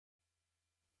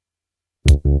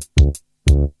Nako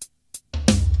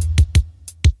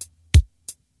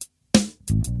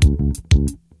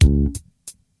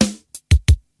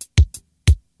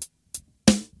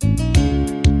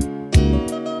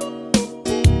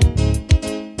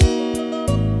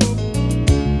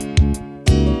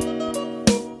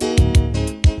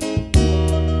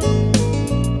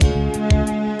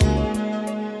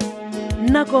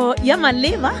ya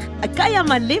maleba ka ya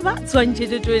maleba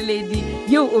tshwantšhetšetšweledi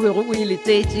yeo o bego o e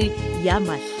letetše ya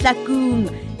Mahlakung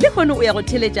le kgone o ya go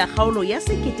theletša kgaolo ya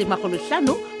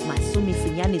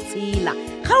 1596.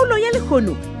 Kgaolo ya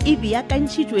lekgono e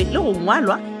beakantšhitšwe le go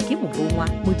ngwalwa ke morongwa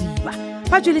Modiba.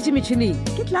 Ba tšweletše metšhineng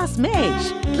ke Class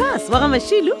Mash, Class wa ga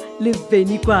Mašilo le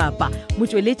Beni Kwapa.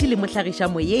 Motšweletši le mohlagiša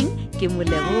moyeng ke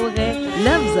Moleboge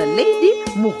Loves a Lady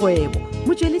Mokgwebo.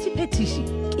 Motšweletši phetiši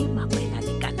ke Makwela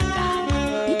le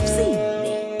Kanakana. Ipsile.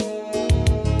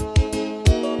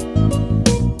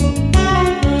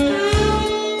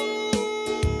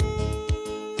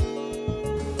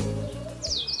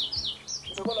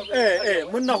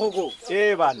 Monna gogo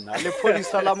banna le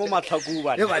pholisa la mo Mahlakung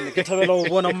bana bane ke thabela go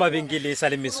bona mo mabenkele sa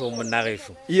le meso monna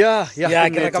gešo ya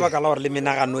ke re ka baka la gore le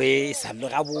menagano e sa le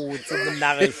ga botse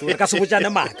monna gešo re ka se botsane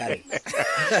maaka re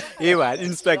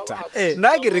inspector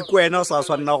nna ke re kwena o sa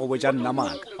tshwanela go botsa nna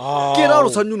maaka ke ra go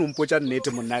tshwanne o mpotsa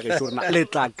nnete monna gešo rena le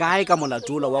tla kae ka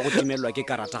molatola wa go timelwa ke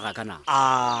karata ga kana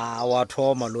wa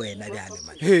thoma le wena bjale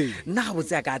man nna ga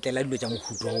botse ka atlela dilo tša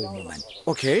mohuto wa o mo man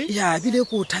okay ya bile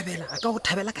ko thabela ka go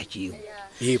thabela ka tšeo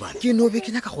ke no be ke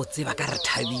nyaka go tseba ka re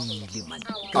thabile man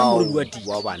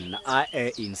wa banna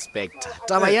inspector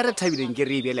taba ya re thabileng ke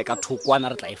re ebele ka thokwana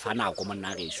re tla e fanako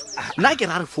monna gešo nna ke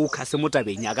ra re focus mo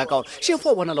tabeng ya ka ka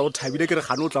shefo bona la o thabile ke re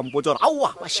gane o tla mpotsa gore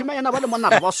aowa bashimanyana ba le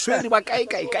monaga ba swere ba kae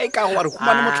ka go ba re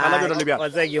humane motlhala bjona le bjana wa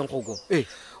tsa ke eng kgoko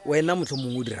wena motho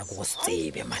mongwe o dira ko go se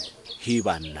tsebe man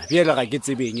banna bjele ga ke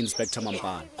tsebeng inspector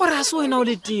Mampane gore a se wena o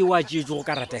le tewa tšetso go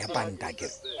karata ya panka kere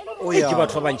ke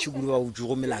batho ba bantšhi kudu ba utswe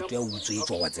go melato ya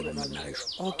utswetswa wa tsebe monna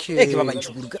gešo ke ba bantšhi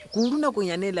kudu nakong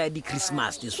ya neela ya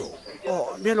di-Christmas di so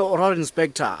bjele o ra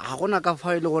inspector ga gona ka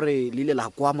fa e le gore le ile la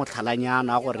kwa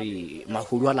motlhalanyana gore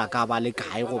mahudu a la ka ba le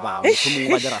kae goba motho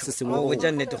mongwe ba dira se sengwe o ja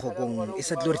nnete kgokong e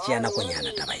sa tle gore tšea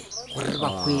nakonyana taba e gore re ba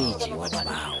hwetse batho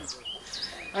bao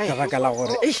ka baka la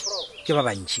gore ke ba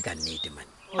bantšhi ka nnete man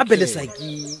a pele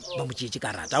Saki ba mo tšeetše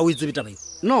karata a o e tsebe taba e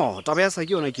no taba ya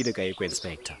Saki yona ke ile ka ekwa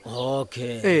inspector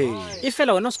okay e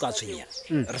fela wena o se ka tshwenya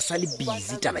re sa le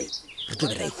busy taba e re tlo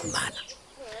be ra e humana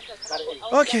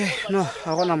okay no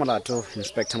ga gona molato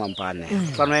inspector Mampane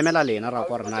tlano emela lena ra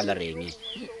kwa rena le reng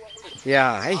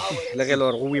ya le ge le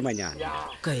gore go boimanyana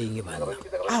ka eng bana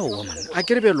ao man a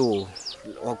ke re belo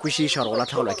wa kwishisha gore go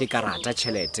latlhagelwa ke karata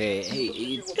tšhelete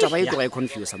taba e tloga e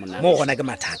confuse monna mo gona ke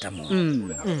mathata mo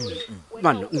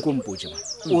man nkompotse man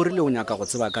o rile o nyaka go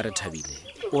tseba ka re thabile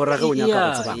o rage o nyaka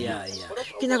go tseba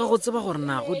ke nyaka go tseba gore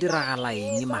na go diragala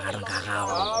eng magareng ka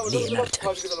gago le ena re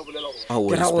thabile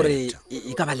ke ra gore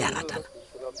e ka ba le a ratana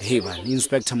ban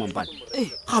inspector Mampane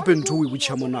gape ntho o e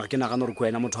botšha mona ke nagana gore ke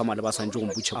wena motho wa male ba santse go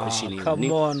mpotša question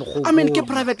I mean ke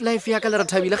private life ya ka le re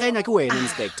thabile ga ena ke wena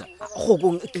inspector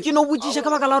gokong ke no botšiša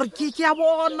ka baka la gore ke a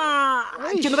bona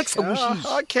ke no ba ke sa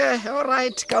bošiša okay all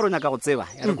right ka re nyaka go tseba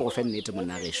ya re go fe nnete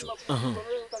monna gešo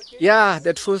yeah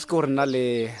the truth ke gore nna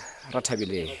le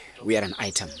Rathabile we are an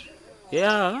item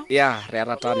yeah re a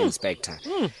ratana inspector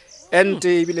and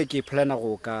ebile ke plana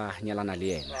go ka nyalana le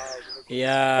yena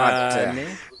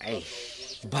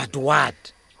but what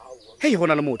hey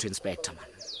gona le motho inspector man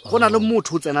gona le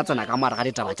motho o tsena ka mara ga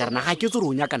ditaba tša rena ga ke tsore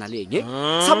o nyakana le eng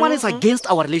someone is against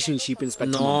our relationship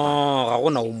inspector no ga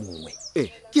gona o mongwe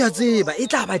ke a tseba e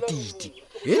tla ba titi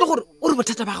le gore o re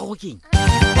bothata ba gago keng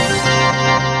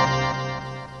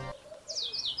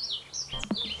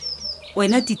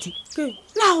wena titi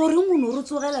la gore ngone o re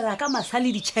tsogelela ka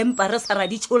masale ditšhempa re sa ra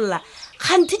di tšholola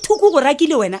kganti thuko go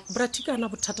rakile wena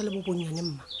bratikana bothata le bo bonnyane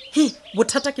mma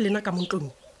bothata ke lena ka montlong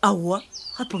aowa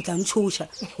gape o tla ntšhoša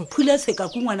phula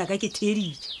seka ko ngwana ka ke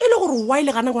theeditše e le gore wa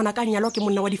ile gana ngwana ka nyalwa ke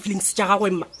monna wa di-feelings tša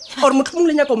gagwe mma gore motlho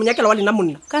mongwe le nyaka o monyakela wa lena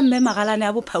monna ka mme magalane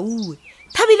ya bophauwe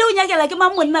Thabile o nyakela ke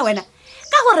mang monna wena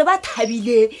ka gore ba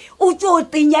Thabile o tšo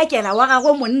tenyakela wa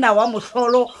gagwe monna wa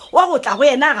mohlolo wa go tla go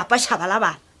yena a gapa šhabala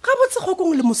bana ga botse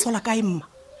kgokong le mosola kae mma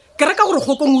ke reka gore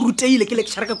kgokong o ruteile ke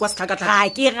lecture ka kwa setlhakatla ga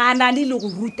ke ganane le go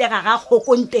rutega ga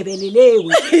kgokong tebelelewe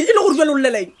e le gore jalo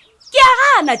llelaeng ke a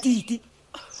gana titi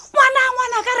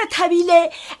ngwana ka re Thabile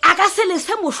a ka se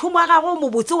lese mošomo wa gago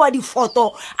mo botse wa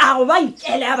difoto a go ba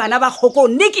nkele a bana ba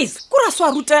kgokong nekise kore a se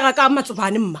a rutega ka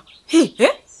matsobane mma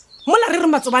mola re re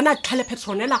matsobana a tlhale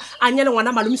petronela a nyele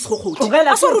ngwana malome segogoti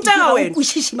a se rutega wena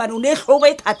kwešišimane o ne e tlhobo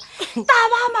e thata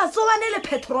taba matsobane le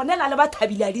petronela le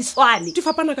bathabile a di swane di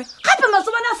fapana kae gape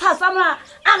matsobane a sa tsamaya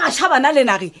a gašha bana le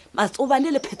nage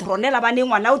matsobane le petronela ba ne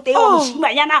ngwana o tee wa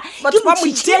mošimanyana ke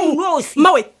motšhiteng nosi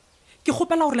mmawe ke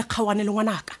kgopela gore le kgawane le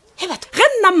ngwanaka ge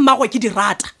nna mmagwe ke di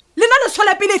rata lena le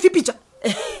sola pele e fepitša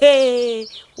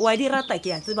wa di rata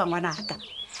ke a tseba ngwanaka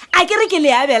a ke re ke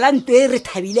leabela nto e re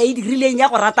thabile e dirileng ya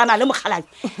go ratana le mogalajwe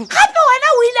gape wena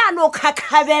o ile a no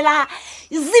kgakgabela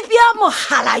zipi ya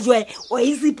mogalajwe o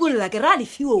e zipolola ke re a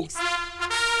lefios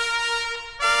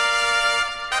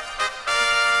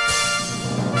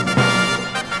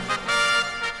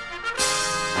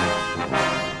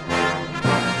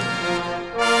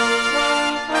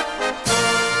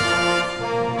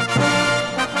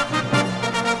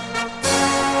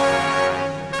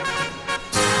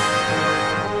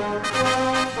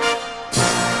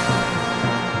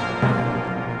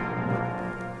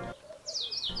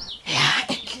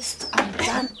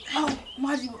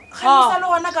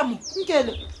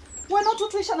nkele wena o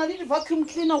thothoešana le di-vacuum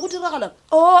cleaner go diragala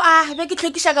be ke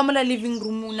tlhokiša ka mola living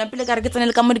room na pele ka re ke tsene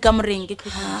le ka mo dikamoreng ke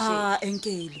tlhokiše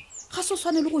enkele ga se o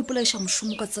tshwane le go ipolaiša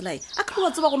mošomo ka tselae a ka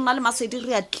wa tseba go nna le masedi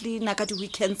re a cleaner ka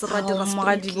di-weekends ra dira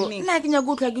nna ke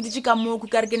nyako o tlhoa ke dutse ka mooko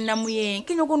ka re ke nna moyeng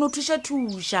ke nyako o ne o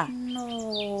thuša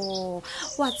no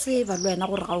wa tseba le wena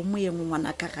gore ga o moyeng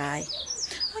ngwana ka gae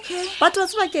okay batho ba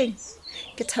tsebakeng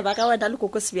ke thaba ka wena le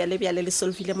koko sebjalebjale le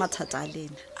solvile mathata a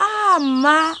lena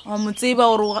mma wa mo tseba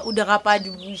gore o di gapa a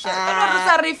di buša re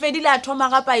sa re fedile a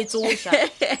thoma gapa e tsoša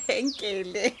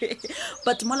nkele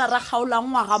but mola ra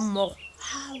kgaolang ngwaga mmogo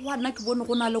wa nna ke bone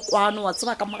go na le kwano wa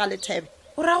tseba ka moga lethebe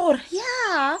o ra gore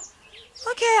ya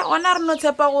okay gona re no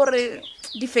tshepa gore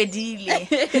di fedile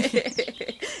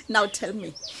now tell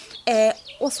me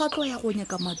o sa tlo ya go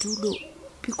nyaka madulo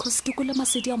because ke kole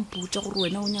masedi a mpotsa gore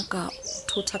wena o nyaka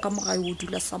thotha ka mogae o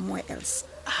dula somewhere else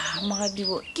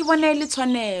mogadibo ke bona e le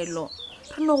tshwanelo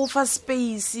re no go fa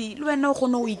space le wena o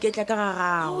kgone go iketla ka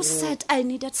gagago who said I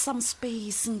needed some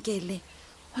space nkele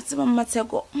wa tseba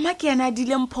mmatsheko mma ke yana a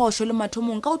dileng phoso le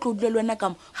mathomong ka o tlo dula le wena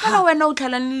kamo gana wena o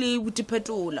tlhalane le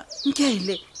botiphetola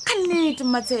nkele ka nnete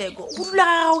mmatsheko go dula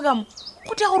ga gago kamo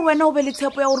go tea gore wena o be le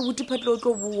tshepo ya gore botiphetola o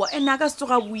tlo boa ene a ka se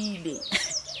tsoga buile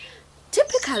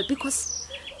typical because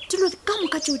dilo ka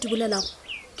moka tšeo di bolelago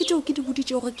ke tšeo ke di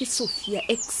boditšego ke Sophia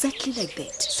exactly like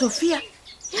that Sophia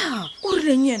ya o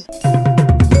rileng yena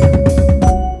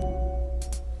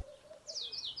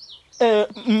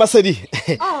Masedi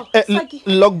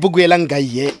logbook ela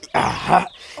ngaye aha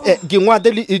ke ngwate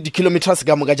le di-kilometers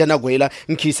ka moka jana go ela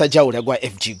nkisa jaole kwa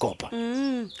FG Kopa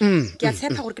ke a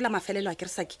tshepa gore ke la mafelelo a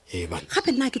keresaki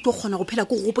gape nna ke tlo kgona go phela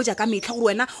ko go gopotsa ka metlha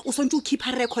gore wena o swantse o keep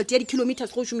a record ya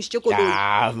di-kilometers go o šomišitše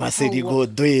koloi Masedi go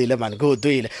doile man go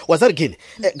doile wa sa re kene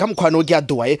ka mokgwana o ke a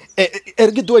doa e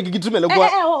re ke doa ke kitumele kwa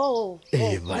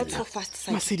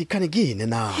Masedi kane ke ene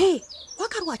na wa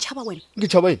ka re wa tšhaba wena ke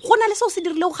tšhaba eng go na le seo se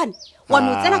dirile go gane wa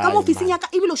no tsena ka mo ofising yaka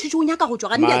ebile o šitše o nyaka go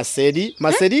tswa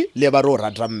Masedi le ba re o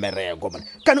rata mmereko mane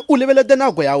kane o lebelete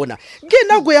nako ya ona ke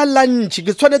nako ya lunch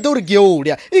ke tshwanete gore ke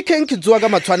olya e keng ke tsoa ka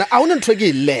matshwana a ona ntho e ke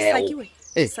e leo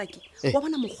Saki wa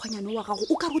bona mokgwanyane wa gago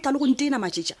o ka ruta le go ntena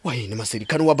matšetša wa ene Masedi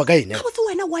kane wa baka ene ka botse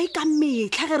wena wa e ka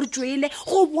metlha ge re tswele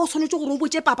go bo o tshwanetse gore o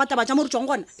botse papa taba tša mo re tswang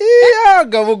gona ya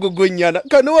ka bokokonyana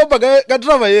kane wa baka ka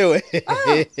traba yewe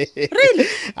really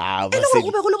e le gore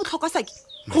go be go le botlhokwa Saki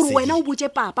gore wena o botse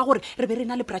papa gore re be re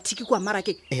na le pratiki kwa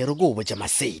mmarakeng re ko o botse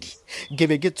Masedi ke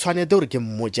be ke tshwanete gore ke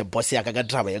mmotse boss ya ka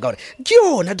traba ye ka gore ke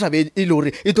yona traba e le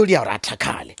gore e tlo di ya gore a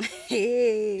thakale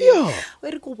o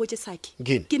re ko o botse Saki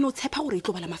ke no tshepa gore e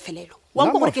tlo ba la mafelelo wa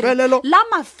go gore ke la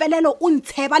mafelelo o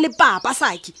ntsheba le papa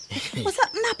Saki o sa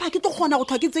nna pa ke tlo gona go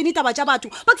tlhoka ke tsene taba tša batho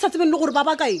ba ke sa tsebeng le gore ba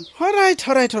ba kaeng all right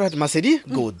Masedi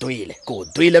go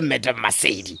doile madam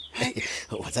Masedi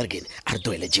wa tsare kene a re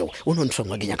doile jeo o no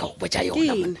ntshwa ke nyaka go botsa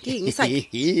yona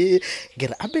ke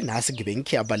re ape na se ke beng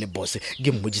ke aba le boss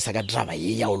ke mmodisa ka drama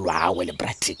ye ya o lwawe le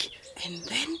pratic and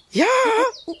then ya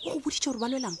go boditše gore ba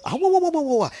lwelang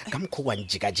ka mokgwa wa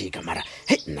njika mara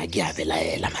nna ke a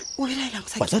belaela man o belaelang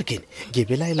wa tsare kene ke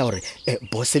belaela gore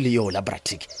boss le yo la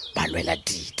pratic ba lwela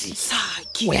didi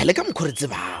Saki o ya le ka mokgwa re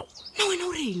tsebao na wena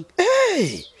o reng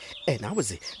na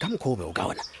botse ka mokgwa o be o ka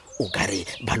ona o ka re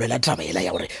ba lwela drama ela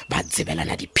ya gore ba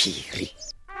tsebelana diphiri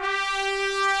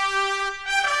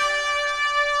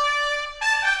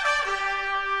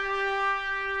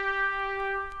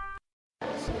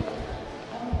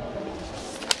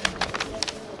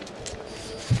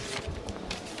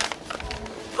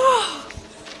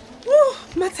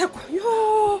Matsheko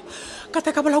yo ka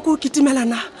ta ka bola go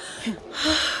kitimelana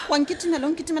wa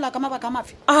nkitimela ka mabaka a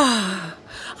mafe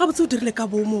ga ga botse o dirile ka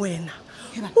bomo wena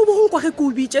o bo nkwa ge ke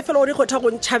o bitse fela o re kgotha go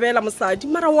ntšhabela mosadi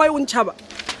mara wa o ntšhaba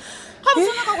ga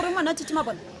botsona ka gore ngwana titima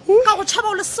bona ka go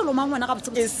tšhaba o le selo mang wena ga botse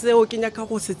ke seo ke nyaka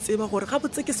go se tseba gore ga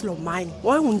botse ke selo mang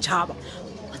wa o ntšhaba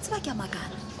wa tseba ke a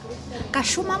makala ka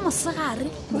šoma mosegare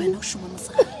le wena o šoma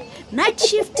mosegare night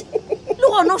shift le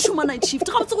gona o šoma night shift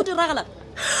ga botse go diragala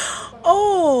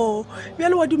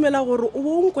bjale wa dumela gore o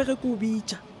bo nkwe ge ke o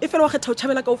bitša e fela wa kgetha o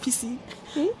tšhabela ka officing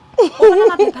o bona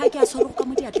maphepha a ke a tshwarego ka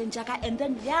mo diatleng jaaka and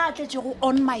then ya tletšego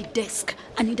on my desk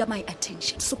I need my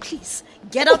attention so please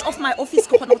get out of my office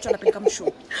ke kgona go tswela pele ka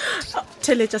mošomo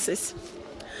theletša sese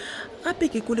gape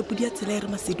ke ko lepodi ya tsela e re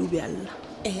Masedi o bealela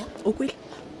ea o kwele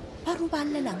ba re o ba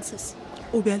llelang sese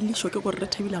o bealelišwa ke gore re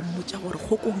thabila mmotša gore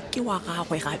kgokong ke wa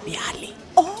gagwe ga beale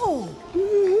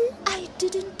I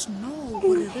didn't know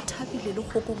gore re thabile le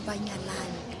kgokong ba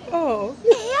nyalane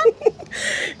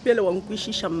bjale wa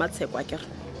nkwešiša mmatsheko a kere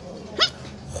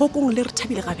kgokong le re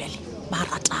thabile ga bjale ba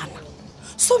ratana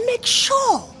so make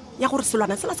sure ya gore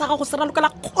selwana sela sa gago se ralokela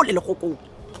kgole le kgokong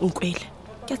nkwele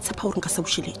ke a tshepa gore nka sa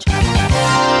bušeletša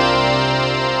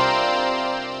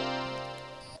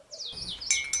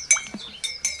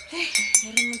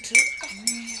re motho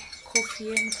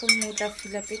coffee eng fo mo tla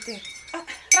fila petere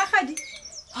ragadi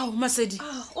ao Masedi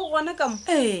o gona ka mo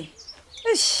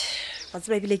wa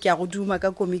tseba ebile ke ya go duma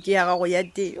ka komiki ya gago ya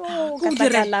te ka tla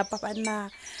ka lapa banna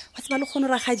wa tseba le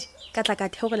kgono ragadi ka tla ka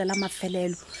theogelela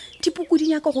mafelelo dipukudi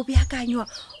nyaka go beakanywa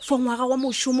fo ngwaga wa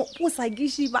mošomo o sa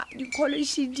kišiba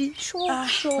di-college di wa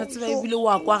tseba ebile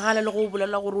wa kwagala le go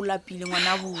bolela gore o lapile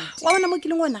ngwana boti wa bona mo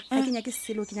ke leng ona a ke nyake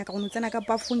selo ke nyaka go no tsena ka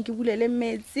bafong ke bulele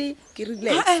metsi ke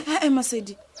relax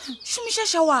Masedi šomiša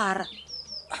shawara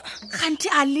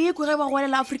ganthe a lekwe ge ba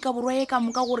golela Afrika borwa e ka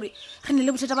moka gore re ne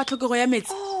le bothata ba tlhokego ya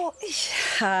metsi o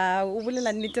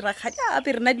bolela nnete ragadi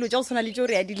ape rena dilo tša go tshwana le tšeo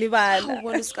re ya di lebala o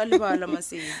bone se ka lebala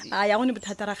Masedi ya gone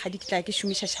bothata ragadi ke tla ke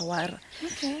šomiša shawara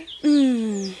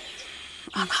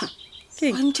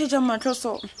ntšhetša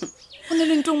matlhoso go ne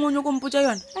le nto ngwe nyoko mpotsa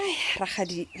yone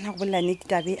ragadi nna go bolela nnete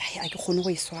tabe a ke kgone go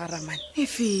e swara mane e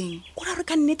feng o ra gore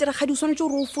ka nnete ragadi o tshwanetse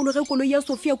gore o fologe koloi ya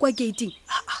Sophia kwa gating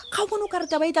ga o bone o ka re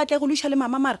taba e tlatla go loiša le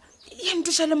mama mara ye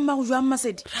ntoša le mmago jwang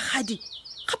Masedi ragadi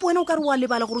gape wena o ka re wa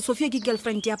lebala gore Sophia ke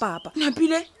girlfriend ya papa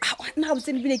napile nna ga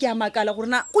botsene bile ke a makala gore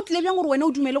na go tlile bjang gore wena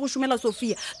o dumele go šomela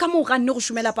Sophia ka moo ga nne go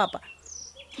šomela papa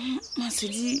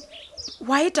Masedi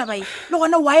wa e taba e le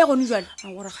gona wa e gone jwale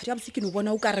goragadi a botse ke no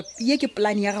bona o ka re ye ke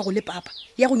polane ya gago le papa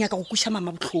ya go nyaka go kuša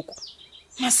mama botlhoko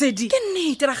Masedi ke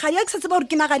nnete ragadi a ke sa tseba gore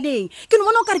ke naganeng ke no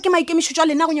bona o ka re ke maikemišetšo a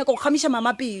lena go nyaka go kgamiša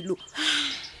mama pelo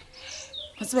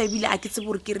wa tseba ebile a ke tsebe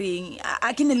gore ke reng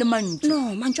a ke ne le mantso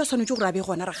no mantso a tshwanetse gore a be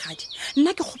gona ragadi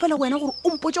nna ke kgopela wena gore o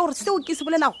mpotse gore seo ke se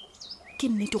bolelago ke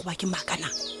nnete goba ke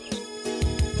makanang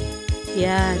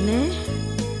yane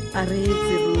a re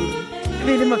tseruri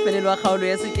be le mafelelo a kgaolo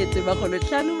ya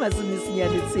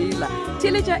 1586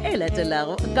 theletša e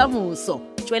latelago ka moso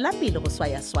tswela pele go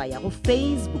swayaswaya go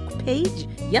Facebook page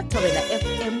ya Thobela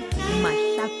FM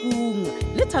Mahlakung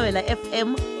le Thobela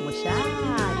FM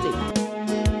Mošate.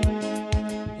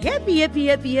 Happy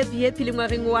le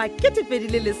ngwageng wa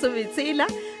 2016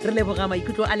 re leboga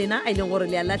maikutlo a lena a ileng gore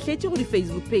le a latlhetse go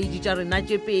di-Facebook page tša rena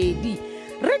tše pedi.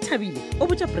 Re thabile o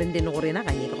botša Brandon gore ena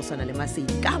ganyeke go swana le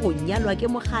Masedi ka go nyalwa ke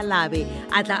mogalabe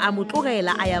a tla a mo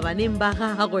tlogela a ya baneng ba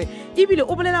gagwe ebile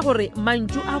o bolela gore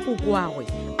mantšu a kokoagwe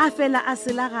a fela a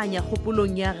selaganya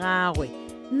kgopolong ya gagwe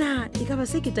na e ka ba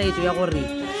se ke taetso ya gore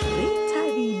re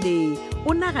thabile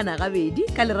o nagana gabedi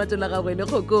ka lerato la gagwe le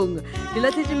kgokong le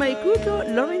latlhetse maikutlo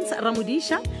Lawrence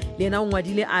Ramodisha le ena o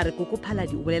ngwadile a re koko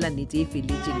phaladi o bolela nnete e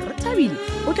feletseng re thabile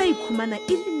o tla ikhumana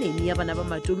e le nene ya bana ba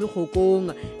matolo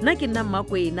kgokong nna ke nna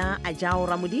mmakwena a jao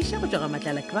Ramodisha go tšwa ga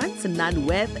Matlala Grants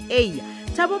Nanworth a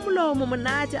Thabo Molomo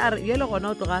monate a re yele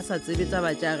gona o tloga a sa tsebe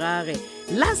taba tša gage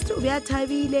last o be a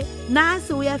thabile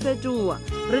nase o ya fetoa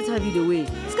re thabile we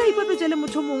ska ipapetša le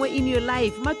motho mongwe in your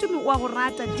life matome o a go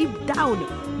rata deep down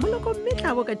moloko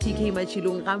mmetlabo ka TK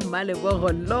Matšhilong ga mmale bo go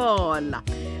lola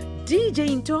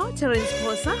DJ Nto Terence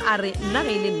Posa a re nna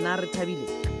ge ile nna re thabile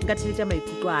nka theletša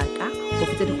maikutlo a ka go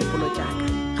fetša dikgopolo tšaka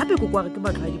gape kokoage ke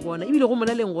batho a di bona ebile go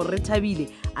mona leng gore re thabile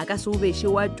a ka se o beše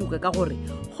wa tuka ka gore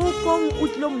kgokong o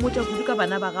tlile mmotša kudu ka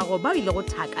bana ba gago ba ile go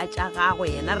thaka tša gagwe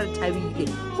yena re thabile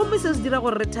gomme se se dira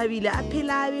gore re thabile a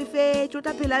phela a befetšwe o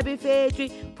tla phela a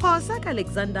befetšwe Phosa ka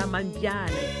Alexander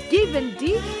Mampiana Given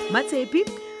D Matshepi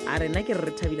a rena ke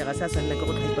re thabile ga se a sanela ke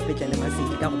go tlhaipapetša le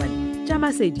Masedi ka gobane tša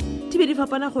Masedi di be di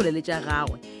fapana gole le tša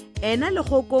gagwe ena le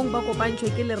kgokong ba kopantšhwe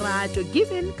ke lerato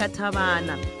Given ka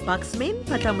Thabana Buxman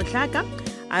Phatla Mohlaka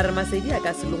a re Masedi a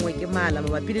ka se longwe ke mala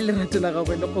mabapi le lerato la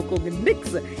gagwe le kgokong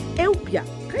nix eupša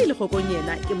ga e le kgokong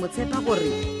yena ke mo tshepa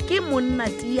gore ke monna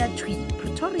tia twi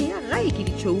pretoria gae ke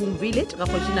ditšhoung village ga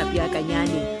kgošinapi ya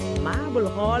kanyane marble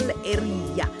hall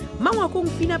area Mahlakung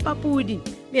fina papudi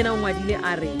le ena o ngwadile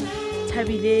a re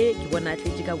Thabile ke bona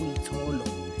tletse ka boitsholo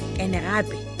ene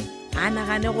gape a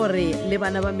nagane gore le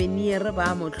bana ba meniere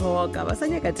ba motlhoka ba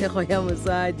sa nyaka thekgo ya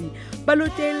mosadi ba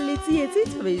lotelle tsietse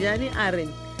Thobejane a re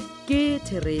ke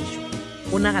Theresho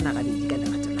o nagana gabedi ka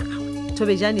lerato la gagwe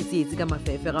Thobejane tsietse ka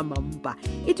mafefe ga mampa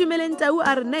e tumeleng Tau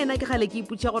a re nna ena ke gale ke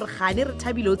iputša gore gane re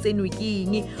Thabile o tsenwe ke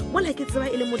eng mola ke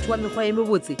tseba e le motho wa mekgwa e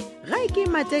mebotse ga e ke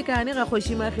matekane ga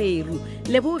kgošimageru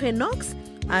leboge Knox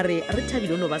a re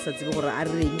Thabile o no ba sa tsebe gore a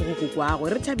re reng go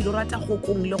kokwagwe Thabile o rata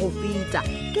kgokong le go feta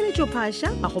ke letšo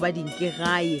phasha ba go ba dinke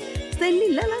gae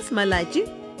Stanley Lalas Malachi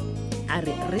a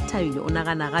re Thabile o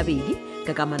nagana gabedi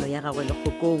ka kamano ya gagwe le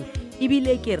kgokong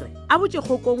ebile ke re a botse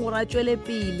kgokong gore a tšwele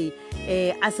pele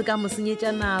a se ka mo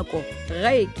senyetša nako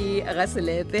gae ke ga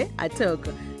selepe a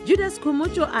thoko Judas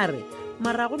Khomotso a re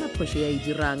mara gona phošo ya e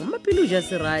dirang mapelo ja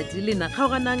serati le na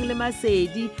kgaoganang le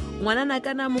Masedi ngwanana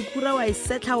kana mokhura wa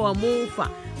isetla wa mofa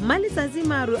maletsatsi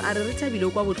maru a re Thabile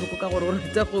o kwa botlhoko ka gore o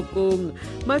rata kgokong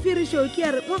mafirišo ke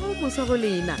a re wa go mosa go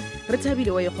lena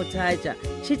Thabile wa ikgothatša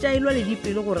šetšaelwa le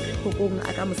dipelo gore kgokong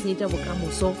a ka mo senyetša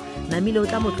bokamoso namile o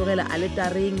tla mo tlogela a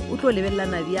letareng o tlo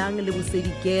lebelelana bjang le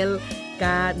Bosedi girl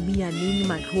ka Mianeng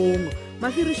Mahlong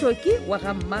mafirišo ke wa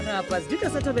ga mmagapa seduka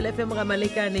sa Thobela FM ga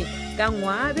Malekane ka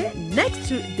ngwabe next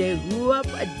to the Hoop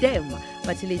Dam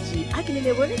batheletši a ke le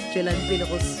lebone tšwelang pele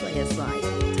go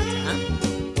swaya-swaya